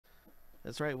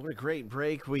That's right. What a great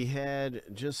break we had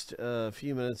just a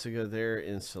few minutes ago there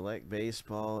in Select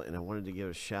Baseball. And I wanted to give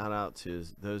a shout out to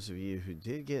those of you who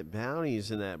did get bounties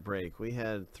in that break. We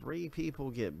had 3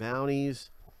 people get bounties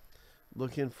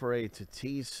looking for a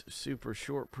Tatis super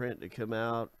short print to come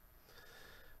out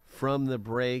from the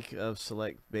break of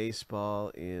Select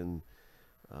Baseball. And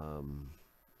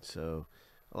so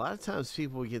a lot of times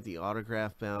people get the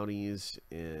autograph bounties.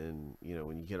 And, you know,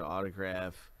 when you get an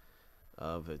autograph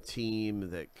of a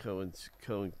team that kind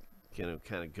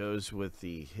of goes with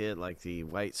the hit, like the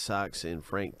White Sox and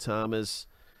Frank Thomas.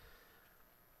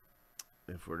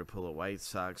 If we're to pull a White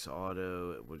Sox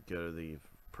auto, it would go to the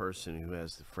person who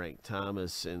has the Frank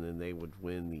Thomas, and then they would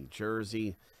win the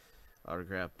jersey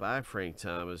autographed by Frank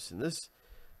Thomas. And this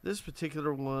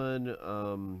particular one,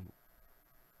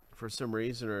 for some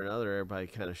reason or another, everybody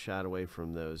kind of shied away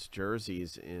from those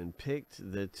jerseys and picked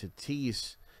the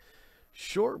Tatis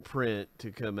short print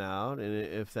to come out. And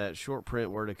if that short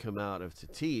print were to come out of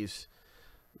Tatis,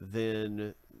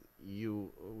 then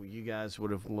you guys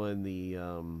would have won the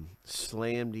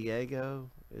Slam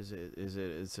Diego. It's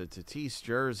a Tatis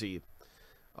jersey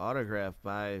autographed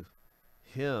by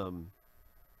him,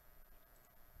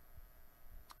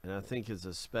 and I think it's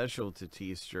a special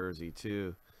Tatis jersey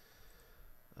too.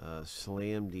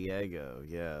 Slam Diego,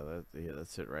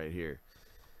 that's it right here.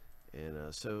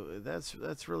 And so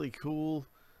that's really cool.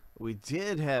 We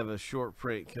did have a short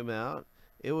print come out.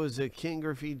 It was a Ken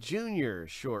Griffey Jr.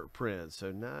 short print,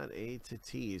 so not a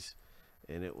Tatis.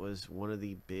 And it was one of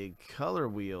the big color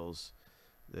wheels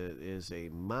that is a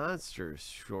monster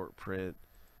short print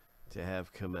to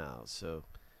have come out. So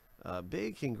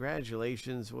big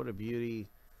congratulations. What a beauty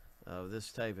of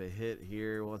this type of hit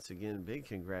here. Once again, big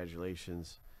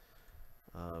congratulations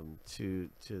to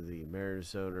the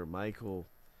Mariners owner, Michael,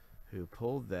 who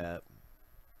pulled that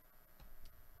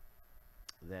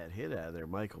hit out of there,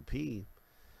 Michael P.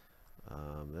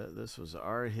 This was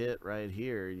our hit right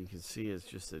here. You can see it's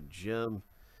just a gem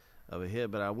of a hit,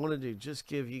 but I wanted to just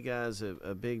give you guys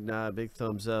a big nod, big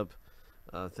thumbs up.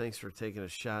 Thanks for taking a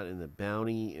shot in the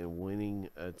bounty and winning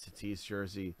a Tatis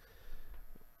jersey.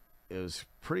 It was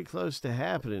pretty close to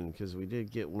happening because we did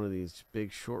get one of these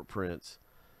big short prints,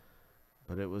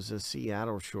 but it was a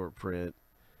Seattle short print.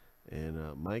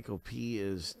 And Michael P.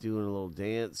 is doing a little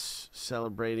dance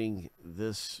celebrating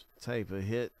this type of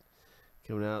hit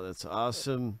coming out. That's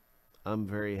awesome. I'm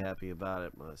very happy about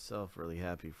it myself. Really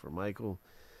happy for Michael.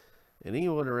 And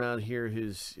anyone around here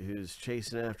who's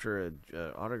chasing after a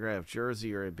autographed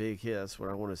jersey or a big hit, that's what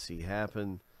I want to see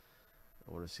happen.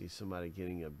 I want to see somebody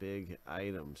getting a big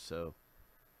item. So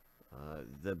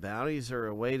the bounties are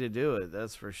a way to do it,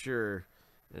 that's for sure.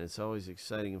 And it's always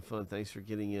exciting and fun. Thanks for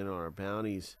getting in on our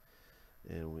bounties.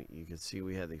 And you can see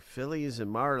we had the Phillies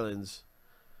and Marlins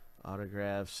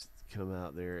autographs come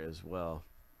out there as well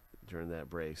during that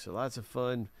break. So lots of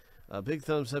fun. Big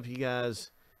thumbs up, you guys,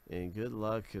 and good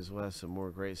luck, because we'll have some more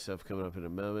great stuff coming up in a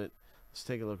moment. Let's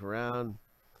take a look around.